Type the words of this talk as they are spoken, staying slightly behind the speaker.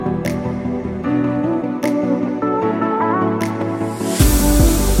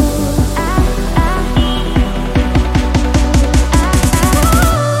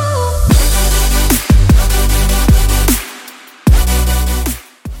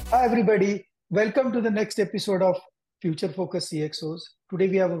Hi, everybody. Welcome to the next episode of Future Focus CXOs. Today,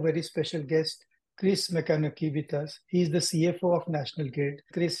 we have a very special guest, Chris McConnachie, with us. He is the CFO of National Grid.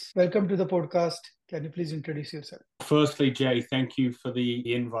 Chris, welcome to the podcast. Can you please introduce yourself? Firstly, Jay, thank you for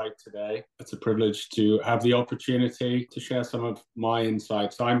the invite today. It's a privilege to have the opportunity to share some of my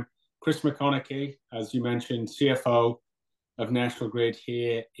insights. I'm Chris McConnachie, as you mentioned, CFO of National Grid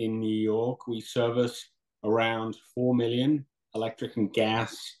here in New York. We service around 4 million electric and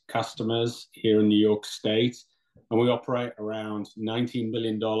gas customers here in New York State, and we operate around $19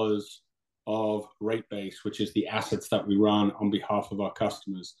 billion of rate base, which is the assets that we run on behalf of our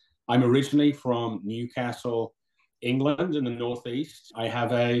customers. I'm originally from Newcastle, England, in the Northeast. I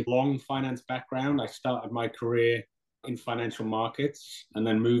have a long finance background. I started my career in financial markets and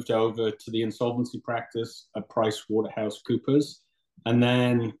then moved over to the insolvency practice at PricewaterhouseCoopers. And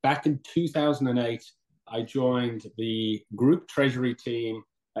then back in 2008, I joined the group treasury team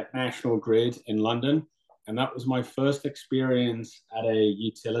at National Grid in London. And that was my first experience at a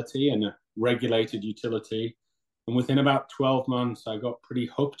utility and a regulated utility. And within about 12 months, I got pretty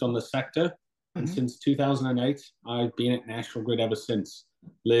hooked on the sector. And since 2008, I've been at National Grid ever since.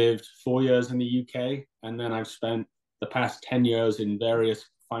 Lived 4 years in the UK, and then I've spent the past 10 years in various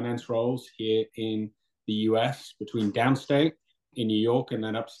finance roles here in the US, between downstate in New York and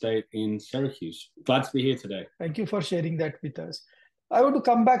then upstate in Syracuse. Glad to be here today. Thank you for sharing that with us. I want to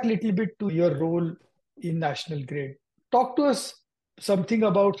come back a little bit to your role in National Grid. Talk to us something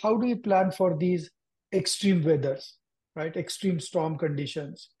about how do you plan for these extreme weathers, right? Extreme storm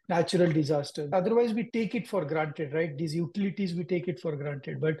conditions, natural disasters. Otherwise, we take it for granted, right? These utilities, we take it for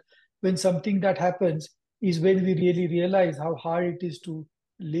granted. But when something that happens is when we really realize how hard it is to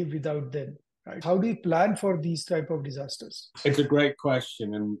live without them, right? How do you plan for these type of disasters? It's a great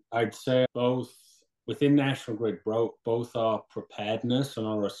question. And I'd say both within National Grid, both our preparedness and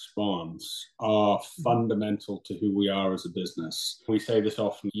our response are fundamental to who we are as a business. We say this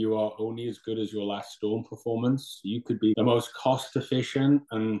often, you are only as good as your last storm performance. You could be the most cost efficient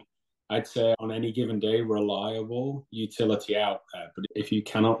and I'd say on any given day, reliable utility out there. But if you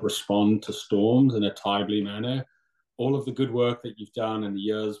cannot respond to storms in a timely manner, all of the good work that you've done in the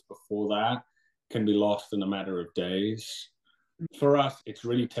years before that can be lost in a matter of days. For us, it's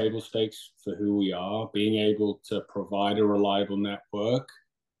really table stakes for who we are. Being able to provide a reliable network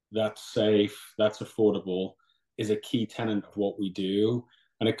that's safe, that's affordable, is a key tenet of what we do.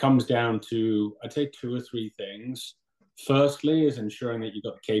 And it comes down to, I'd say, 2 or 3 things. Firstly is ensuring that you've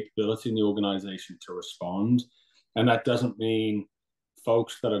got the capability in the organization to respond. And that doesn't mean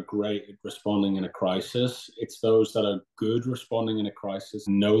folks that are great at responding in a crisis. It's those that are good responding in a crisis,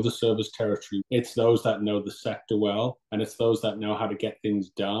 know the service territory. It's those that know the sector well, and it's those that know how to get things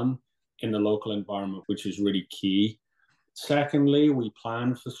done in the local environment, which is really key. Secondly, we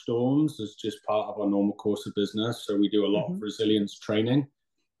plan for storms as just part of our normal course of business. So we do a lot of resilience training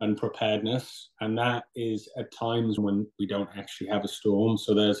and preparedness, and that is at times when we don't actually have a storm.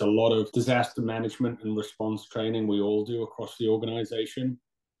 So there's a lot of disaster management and response training we all do across the organization.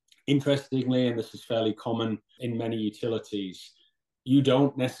 Interestingly, and this is fairly common in many utilities, you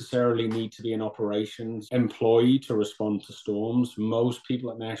don't necessarily need to be an operations employee to respond to storms. Most people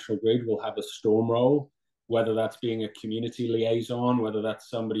at National Grid will have a storm role, whether that's being a community liaison, whether that's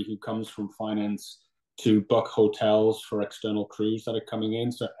somebody who comes from finance to book hotels for external crews that are coming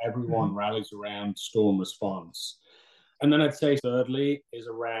in. So everyone rallies around storm response. And then I'd say thirdly is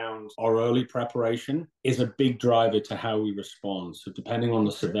around our early preparation is a big driver to how we respond. So depending on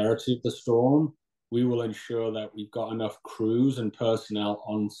the severity of the storm, we will ensure that we've got enough crews and personnel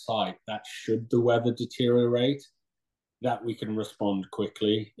on site that should the weather deteriorate, that we can respond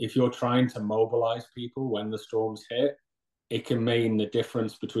quickly. If you're trying to mobilize people when the storms hit, it can mean the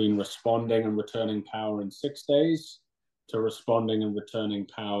difference between responding and returning power in 6 days to responding and returning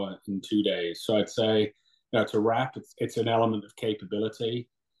power in 2 days. So I'd say, to wrap, it's an element of capability.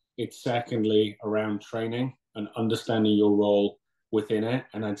 It's secondly around training and understanding your role within it.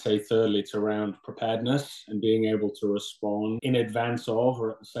 And I'd say thirdly, it's around preparedness and being able to respond in advance of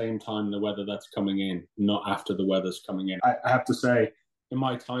or at the same time the weather that's coming in, not after the weather's coming in. I have to say, in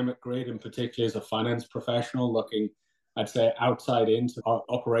my time at Grid, and particularly as a finance professional looking, I'd say outside into our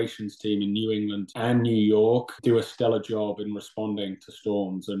operations team in New England and New York do a stellar job in responding to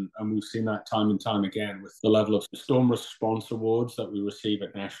storms. And we've seen that time and time again with the level of storm response awards that we receive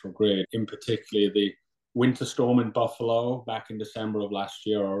at National Grid, in particular the winter storm in Buffalo back in December of last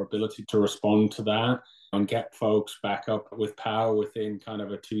year. Our ability to respond to that and get folks back up with power within kind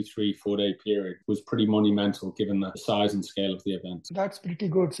of a 2, 3, 4 day period was pretty monumental given the size and scale of the event. That's pretty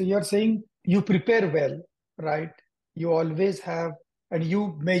good. So you're saying you prepare well, right? You always have and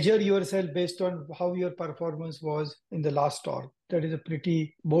you measure yourself based on how your performance was in the last storm. That is a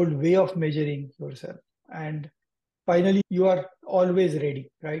pretty bold way of measuring yourself. And finally, you are always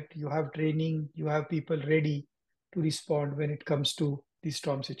ready, right? You have training, you have people ready to respond when it comes to these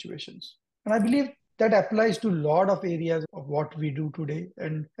storm situations. And I believe that applies to a lot of areas of what we do today.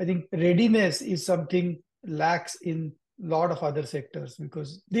 And I think readiness is something lacks in a lot of other sectors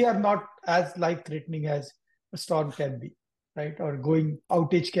because they are not as life-threatening as a storm can be, right? Or going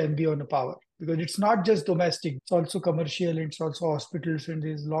outage can be on a power because it's not just domestic, it's also commercial, and it's also hospitals, and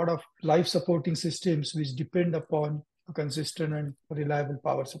there's a lot of life supporting systems which depend upon a consistent and reliable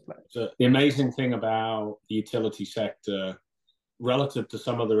power supply. So the amazing thing about the utility sector relative to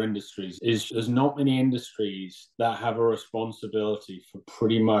some other industries is there's not many industries that have a responsibility for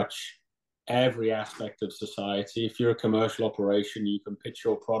pretty much every aspect of society. If you're a commercial operation, you can pitch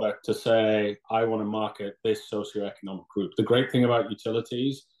your product to say, I want to market this socioeconomic group. The great thing about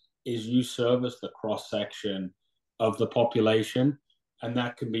utilities is you service the cross-section of the population, and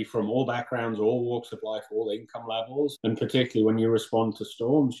that can be from all backgrounds, all walks of life, all income levels. And particularly when you respond to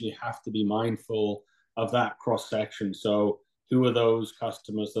storms, you have to be mindful of that cross-section. So who are those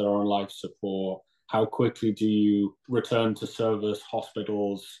customers that are on life support? How quickly do you return to service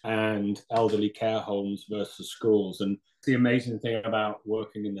hospitals and elderly care homes versus schools? And the amazing thing about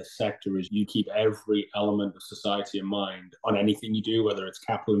working in this sector is you keep every element of society in mind on anything you do, whether it's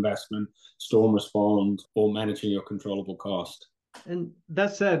capital investment, storm response, or managing your controllable cost. And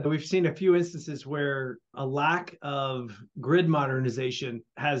that said, we've seen a few instances where a lack of grid modernization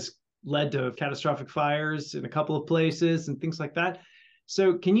has led to catastrophic fires in a couple of places and things like that.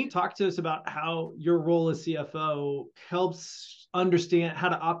 So can you talk to us about how your role as CFO helps understand how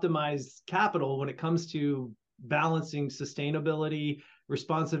to optimize capital when it comes to balancing sustainability,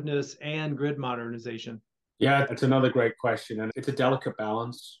 responsiveness, and grid modernization? Yeah, it's another great question. And it's a delicate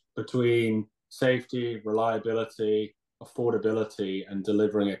balance between safety, reliability, affordability, and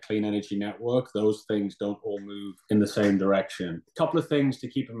delivering a clean energy network. Those things don't all move in the same direction. A couple of things to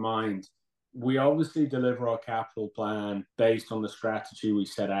keep in mind. We obviously deliver our capital plan based on the strategy we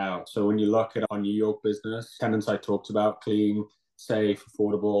set out. So when you look at our New York business, tenants I talked about, clean, safe,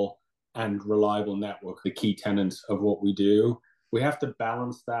 affordable, and reliable network, the key tenets of what we do. We have to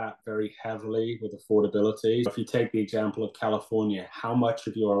balance that very heavily with affordability. If you take the example of California, how much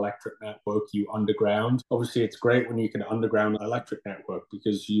of your electric network you underground? Obviously, it's great when you can underground an electric network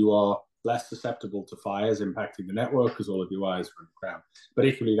because you are less susceptible to fires impacting the network because all of your wires are underground. But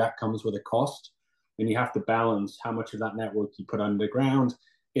equally, that comes with a cost, and you have to balance how much of that network you put underground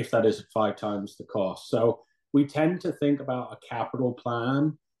if that is 5 times the cost. So we tend to think about a capital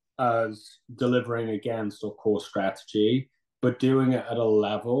plan as delivering against our core strategy, but doing it at a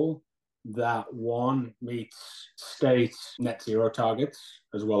level that, one, meets states' net zero targets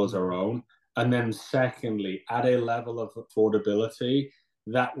as well as our own, and then secondly, at a level of affordability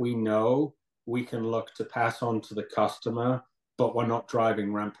that we know we can look to pass on to the customer, but we're not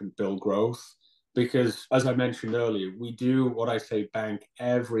driving rampant bill growth. Because, as I mentioned earlier, we do what I say bank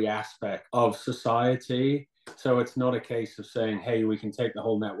every aspect of society. So it's not a case of saying, hey, we can take the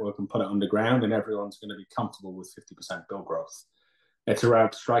whole network and put it underground and everyone's going to be comfortable with 50% bill growth. It's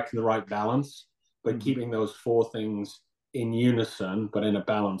around striking the right balance, but keeping those 4 things in unison, but in a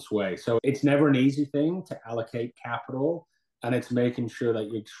balanced way. So it's never an easy thing to allocate capital, and it's making sure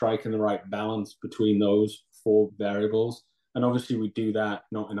that you're striking the right balance between those 4 variables. And obviously we do that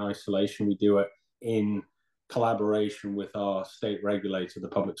not in isolation, we do it in collaboration with our state regulator, the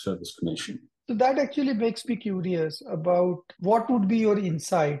Public Service Commission. So that actually makes me curious about what would be your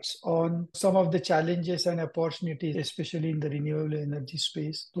insights on some of the challenges and opportunities, especially in the renewable energy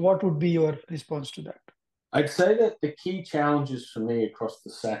space. What would be your response to that? I'd say that the key challenges for me across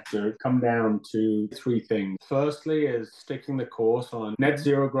the sector come down to 3 things. Firstly is sticking the course on net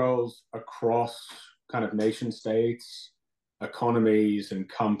zero goals across kind of nation states, economies, and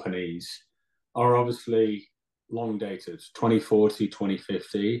companies are obviously long dated, 2040,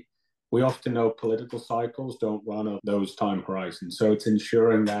 2050. We often know political cycles don't run on those time horizons. So it's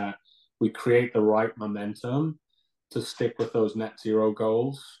ensuring that we create the right momentum to stick with those net zero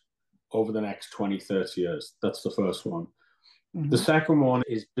goals over the next 20, 30 years. That's the first one. The second one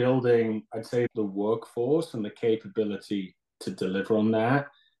is building, I'd say, the workforce and the capability to deliver on that.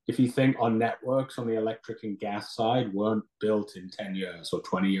 If you think our networks on the electric and gas side weren't built in 10 years or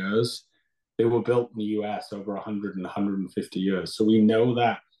 20 years, they were built in the US over 100 and 150 years. So we know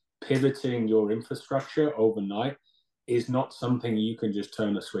that pivoting your infrastructure overnight is not something you can just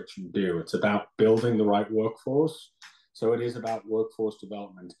turn a switch and do. It's about building the right workforce. So it is about workforce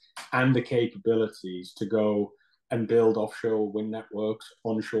development and the capabilities to go and build offshore wind networks,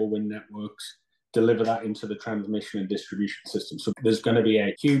 onshore wind networks, deliver that into the transmission and distribution system. So there's going to be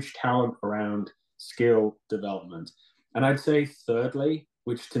a huge talent around skill development. And I'd say thirdly,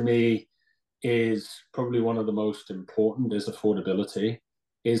 which to me is probably one of the most important, is affordability,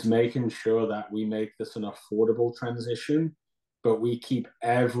 is making sure that we make this an affordable transition, but we keep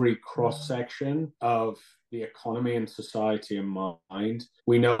every cross-section of the economy and society in mind.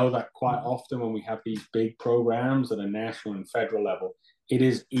 We know that quite often when we have these big programs at a national and federal level, it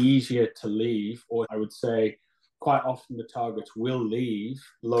is easier to leave, or I would say quite often the targets will leave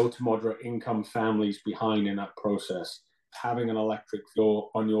low to moderate income families behind in that process. Having an electric door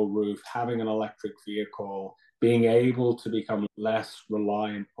on your roof, having an electric vehicle, being able to become less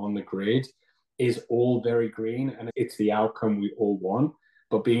reliant on the grid is all very green, and it's the outcome we all want.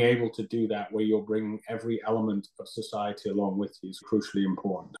 But being able to do that where you're bringing every element of society along with you is crucially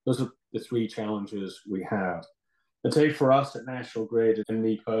important. Those are the three challenges we have. I'd say for us at National Grid, and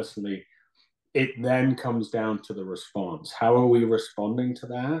me personally, it then comes down to the response. How are we responding to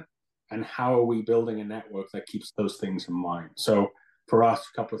that? And how are we building a network that keeps those things in mind? So for us,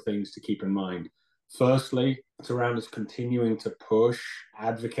 a couple of things to keep in mind. Firstly, it's around us continuing to push,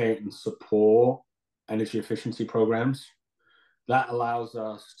 advocate, and support energy efficiency programs. That allows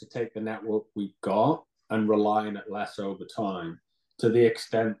us to take the network we've got and rely on it less over time, to the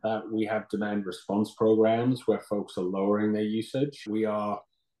extent that we have demand response programs where folks are lowering their usage. We are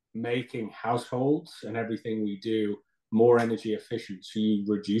making households and everything we do more energy efficient, so you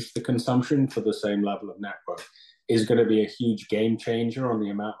reduce the consumption for the same level of network, is going to be a huge game changer on the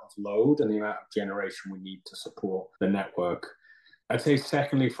amount of load and the amount of generation we need to support the network. I'd say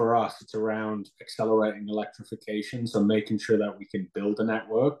secondly for us, it's around accelerating electrification, so making sure that we can build a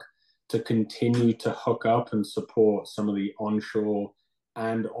network to continue to hook up and support some of the onshore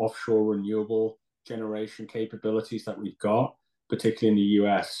and offshore renewable generation capabilities that we've got, particularly in the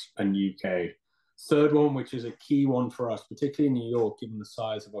US and UK. Third one, which is a key one for us, particularly in New York, given the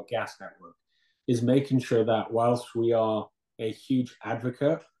size of our gas network, is making sure that whilst we are a huge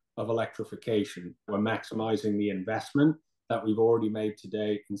advocate of electrification, we're maximizing the investment that we've already made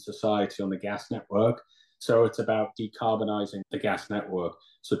today in society on the gas network. So it's about decarbonizing the gas network.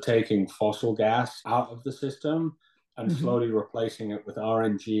 So taking fossil gas out of the system and slowly replacing it with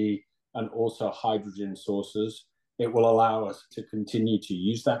RNG and also hydrogen sources. It will allow us to continue to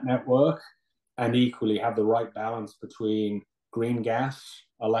use that network and equally have the right balance between green gas,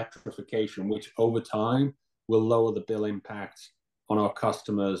 electrification, which over time will lower the bill impact on our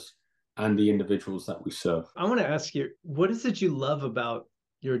customers and the individuals that we serve. I want to ask you, what is it you love about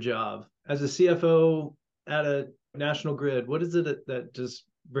your job? As a CFO at a National Grid, what is it that just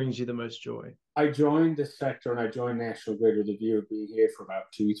brings you the most joy? I joined this sector and I joined National Grid with a view of being here for about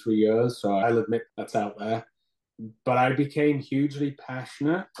 2-3 years. So I'll admit that's out there. But I became hugely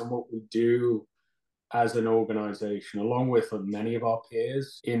passionate on what we do as an organization, along with many of our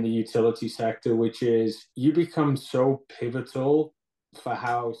peers in the utility sector, which is you become so pivotal for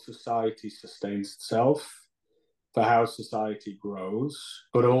how society sustains itself, for how society grows,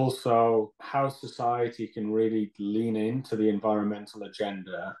 but also how society can really lean into the environmental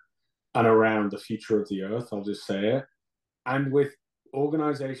agenda and around the future of the earth, I'll just say it. And with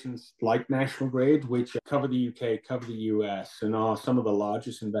organizations like National Grid, which cover the UK, cover the US, and are some of the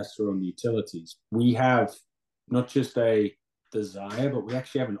largest investor-owned utilities, we have not just a desire, but we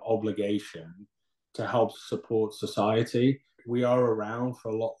actually have an obligation to help support society. We are around for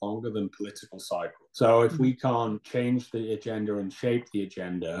a lot longer than political cycles. So if we can't change the agenda and shape the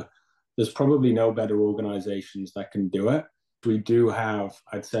agenda, there's probably no better organizations that can do it. We do have,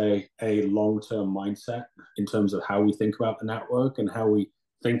 I'd say, a long-term mindset in terms of how we think about the network and how we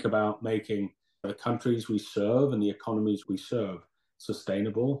think about making the countries we serve and the economies we serve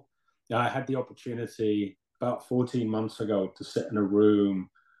sustainable. Now, I had the opportunity about 14 months ago to sit in a room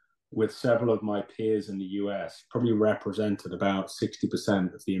with several of my peers in the US, probably represented about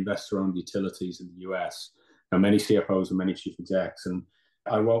 60% of the investor-owned utilities in the US, and many CFOs and many chief execs. And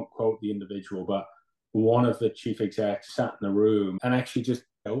I won't quote the individual, but one of the chief execs sat in the room and actually just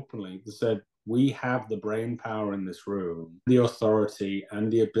openly said, we have the brain power in this room, the authority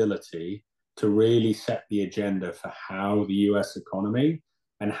and the ability to really set the agenda for how the US economy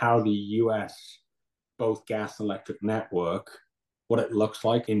and how the US, both gas and electric network, what it looks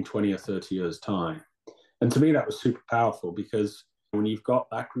like in 20 or 30 years' time. And to me, that was super powerful because when you've got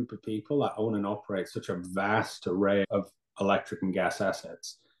that group of people that own and operate such a vast array of electric and gas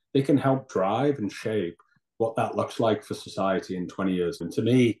assets, they can help drive and shape what that looks like for society in 20 years. And to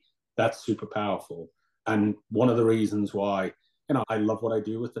me, that's super powerful. And one of the reasons why I love what I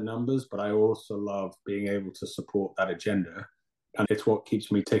do with the numbers, but I also love being able to support that agenda. And it's what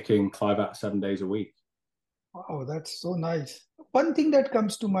keeps me ticking 5 out of 7 days a week. Wow, that's so nice. One thing that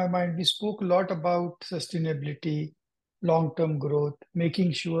comes to my mind, we spoke a lot about sustainability, long-term growth,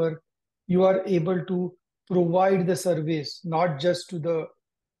 making sure you are able to provide the service, not just to the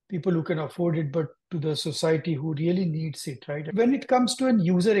people who can afford it, but to the society who really needs it, right? When it comes to an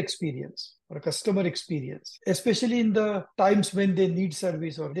user experience or a customer experience, especially in the times when they need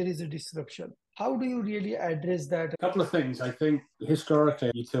service or there is a disruption, how do you really address that? A couple of things. I think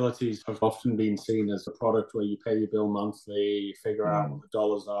historically, utilities have often been seen as a product where you pay your bill monthly, you figure out what the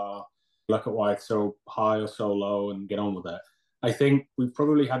dollars are, look at why it's so high or so low, and get on with it. I think we've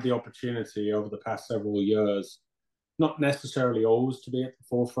probably had the opportunity over the past several years, not necessarily always to be at the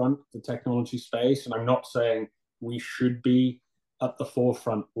forefront of the technology space. And I'm not saying we should be at the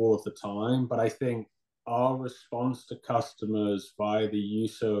forefront all of the time, but I think our response to customers via the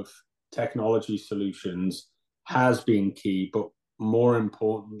use of technology solutions has been key, but more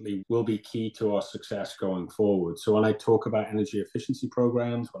importantly, will be key to our success going forward. So when I talk about energy efficiency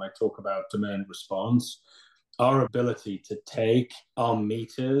programs, when I talk about demand response, our ability to take our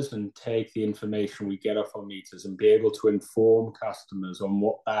meters and take the information we get off our meters and be able to inform customers on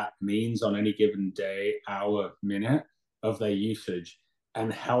what that means on any given day, hour, minute of their usage,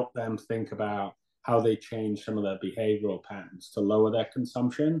 and help them think about how they change some of their behavioral patterns to lower their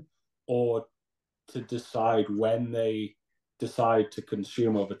consumption, or to decide when they decide to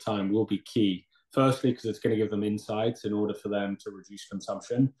consume over time, will be key. Firstly, because it's going to give them insights in order for them to reduce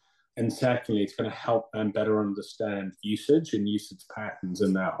consumption. And secondly, it's going to help them better understand usage and usage patterns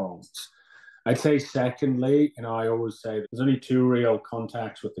in their homes. I'd say secondly, I always say there's only two real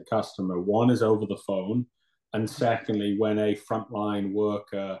contacts with the customer. One is over the phone. And secondly, when a frontline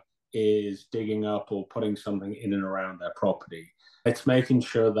worker is digging up or putting something in and around their property. It's making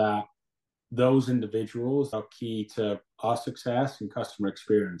sure that those individuals are key to our success and customer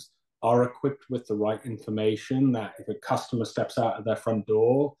experience, are equipped with the right information, that if a customer steps out of their front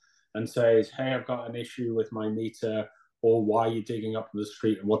door and says, hey, I've got an issue with my meter, or why are you digging up the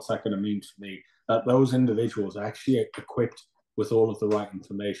street and what's that going to mean to me, that those individuals are actually equipped with all of the right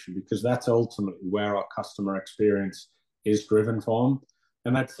information, because that's ultimately where our customer experience is driven from.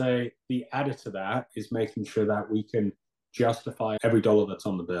 And I'd say the added to that is making sure that we can justify every dollar that's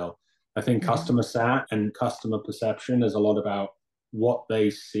on the bill. I think customer sat and customer perception is a lot about what they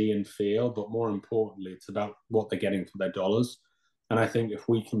see and feel, but more importantly, it's about what they're getting for their dollars. And I think if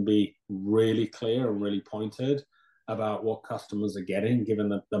we can be really clear and really pointed about what customers are getting, given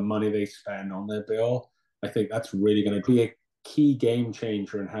the money they spend on their bill, I think that's really going to be a key game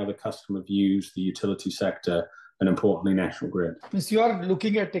changer in how the customer views the utility sector, and importantly, National Grid. Since you are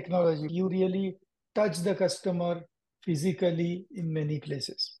looking at technology, you really touch the customer physically in many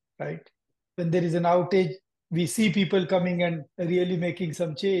places, right? When there is an outage, we see people coming and really making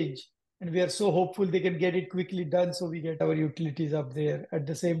some change. And we are so hopeful they can get it quickly done, so we get our utilities up there. At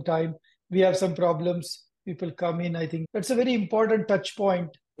the same time, we have some problems. People come in. I think that's a very important touch point.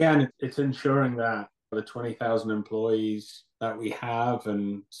 Yeah, and it's ensuring that the 20,000 employees that we have,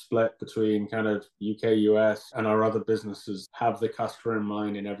 and split between kind of UK, US, and our other businesses, have the customer in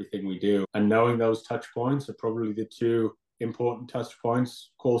mind in everything we do. And knowing those touch points are probably the two important touch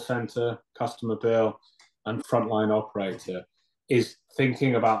points: call center, customer bill, and frontline operator, is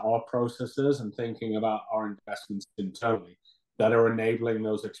thinking about our processes and thinking about our investments internally that are enabling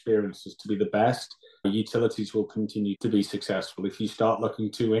those experiences to be the best. Utilities will continue to be successful. If you start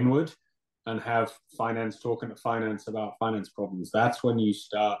looking too inward and have finance talking to finance about finance problems, that's when you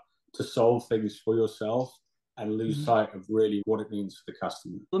start to solve things for yourself and lose sight of really what it means for the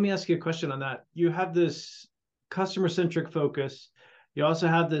customer. Let me ask you a question on that. You have this customer-centric focus. You also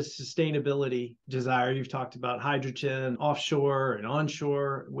have this sustainability desire. You've talked about hydrogen, offshore and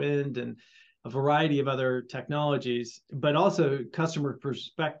onshore wind, and a variety of other technologies, but also customer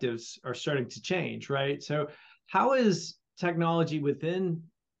perspectives are starting to change, right? So how is technology within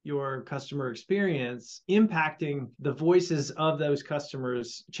your customer experience impacting the voices of those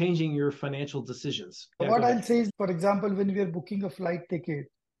customers, changing your financial decisions? What I'll say is, for example, when we are booking a flight ticket,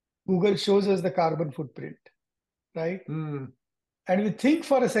 Google shows us the carbon footprint, right? And we think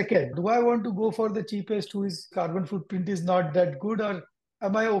for a second, do I want to go for the cheapest whose carbon footprint is not that good, or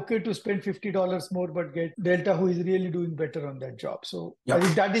am I okay to spend $50 more but get Delta who is really doing better on that job? So I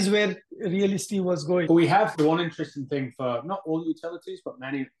think that is where really Steve was going. We have the one interesting thing for not all utilities, but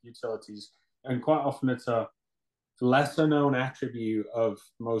many utilities, and quite often it's a lesser known attribute of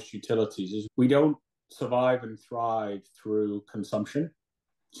most utilities, is we don't survive and thrive through consumption.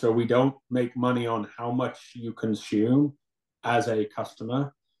 So we don't make money on how much you consume. as a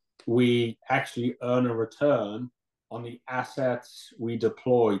customer. We actually earn a return on the assets we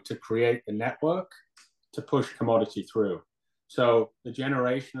deploy to create the network to push commodity through. So the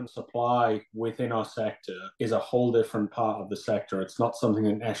generation and supply within our sector is a whole different part of the sector. It's not something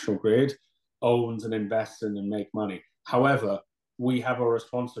that National Grid owns and invests in and make money. However, we have a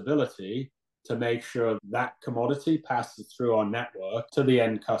responsibility to make sure that commodity passes through our network to the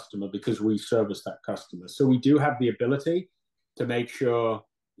end customer because we service that customer. So we do have the ability to make sure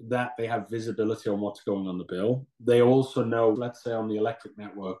that they have visibility on what's going on the bill. They also know, let's say on the electric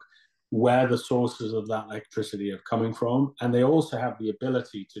network, where the sources of that electricity are coming from. And they also have the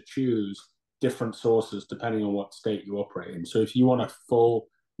ability to choose different sources depending on what state you operate in. So if you want a full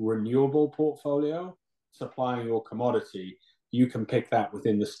renewable portfolio supplying your commodity, you can pick that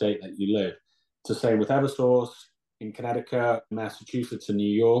within the state that you live. It's the same with Eversource in Connecticut, Massachusetts, and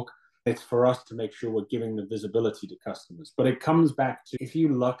New York. It's for us to make sure we're giving the visibility to customers. But it comes back to, if you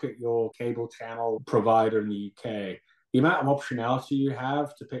look at your cable channel provider in the UK, the amount of optionality you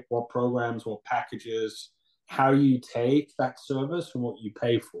have to pick what programs, what packages, how you take that service and what you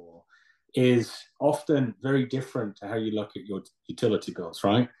pay for is often very different to how you look at your utility bills,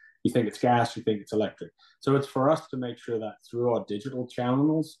 right? You think it's gas, you think it's electric. So it's for us to make sure that through our digital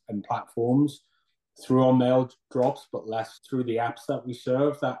channels and platforms, through our mail drops, but less through the apps that we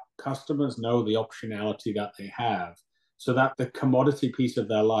serve, that customers know the optionality that they have so that the commodity piece of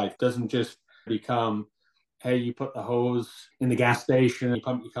their life doesn't just become, hey, you put the hose in the gas station, you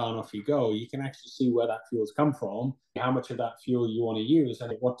pump your car and off you go. You can actually see where that fuel's come from, how much of that fuel you want to use,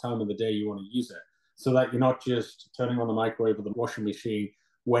 and at what time of the day you want to use it. So that you're not just turning on the microwave or the washing machine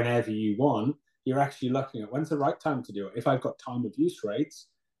whenever you want. You're actually looking at when's the right time to do it. If I've got time of use rates,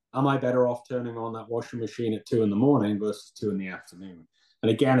 am I better off turning on that washing machine at 2 a.m. versus 2 p.m? And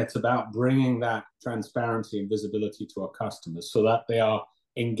again, it's about bringing that transparency and visibility to our customers so that they are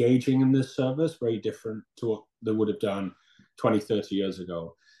engaging in this service very different to what they would have done 20, 30 years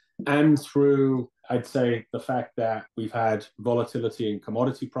ago. And through, I'd say, the fact that we've had volatility in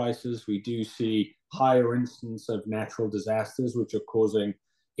commodity prices, we do see higher incidence of natural disasters, which are causing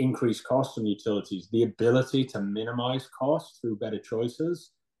increased costs on utilities. The ability to minimize costs through better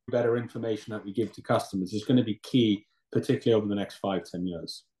choices, better information that we give to customers is going to be key, particularly over the next 5-10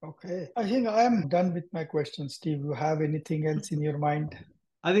 years. Okay. I think I am done with my questions. Steve, you have anything else in your mind?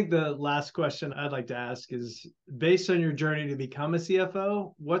 I think the last question I'd like to ask is, based on your journey to become a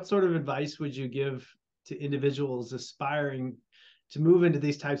CFO, what sort of advice would you give to individuals aspiring to move into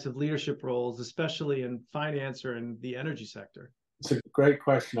these types of leadership roles, especially in finance or in the energy sector? It's a great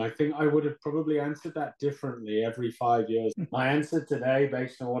question. I think I would have probably answered that differently every 5 years. My answer today,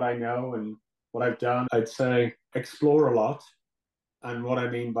 based on what I know and what I've done, I'd say explore a lot. And what I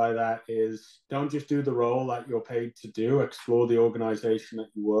mean by that is don't just do the role that you're paid to do, explore the organization that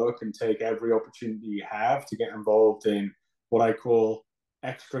you work and take every opportunity you have to get involved in what I call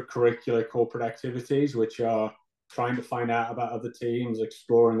extracurricular corporate activities, which are trying to find out about other teams,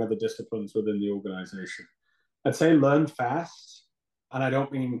 exploring other disciplines within the organization. I'd say learn fast, and I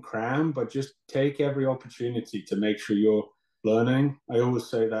don't mean cram, but just take every opportunity to make sure you're learning. I always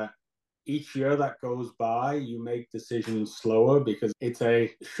say that each year that goes by, you make decisions slower because it's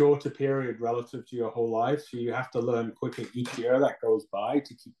a shorter period relative to your whole life. So you have to learn quicker each year that goes by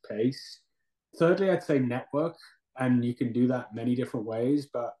to keep pace. Thirdly, I'd say network, and you can do that many different ways,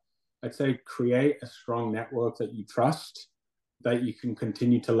 but I'd say create a strong network that you trust, that you can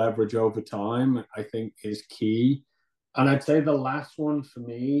continue to leverage over time, I think is key. And I'd say the last one for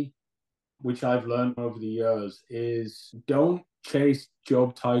me, which I've learned over the years, is don't chase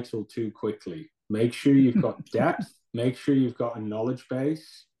job title too quickly. Make sure you've got depth, make sure you've got a knowledge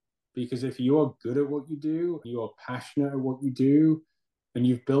base, because if you are good at what you do, you are passionate at what you do, and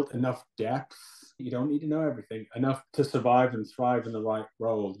you've built enough depth, you don't need to know everything, enough to survive and thrive in the right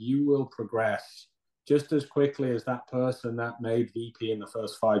role, you will progress just as quickly as that person that made VP in the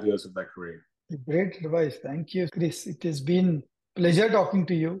first 5 years of their career. Great advice. Thank you, Chris. It has been a pleasure talking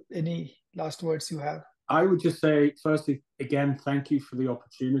to you. Any last words you have? I would just say, firstly, again, thank you for the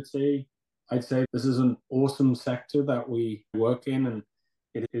opportunity. I'd say this is an awesome sector that we work in, and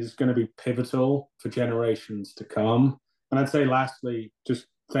it is going to be pivotal for generations to come. And I'd say, lastly, just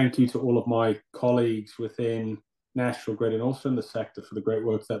thank you to all of my colleagues within National Grid and also in the sector for the great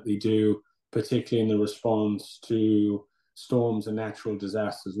work that they do, particularly in the response to storms and natural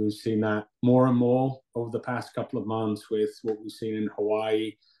disasters. We've seen that more and more over the past couple of months with what we've seen in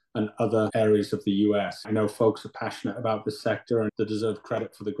Hawaii and other areas of the US. I know folks are passionate about this sector and they deserve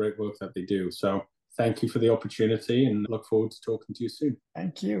credit for the great work that they do. So thank you for the opportunity and look forward to talking to you soon.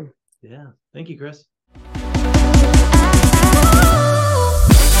 Thank you. Yeah. Thank you, Chris.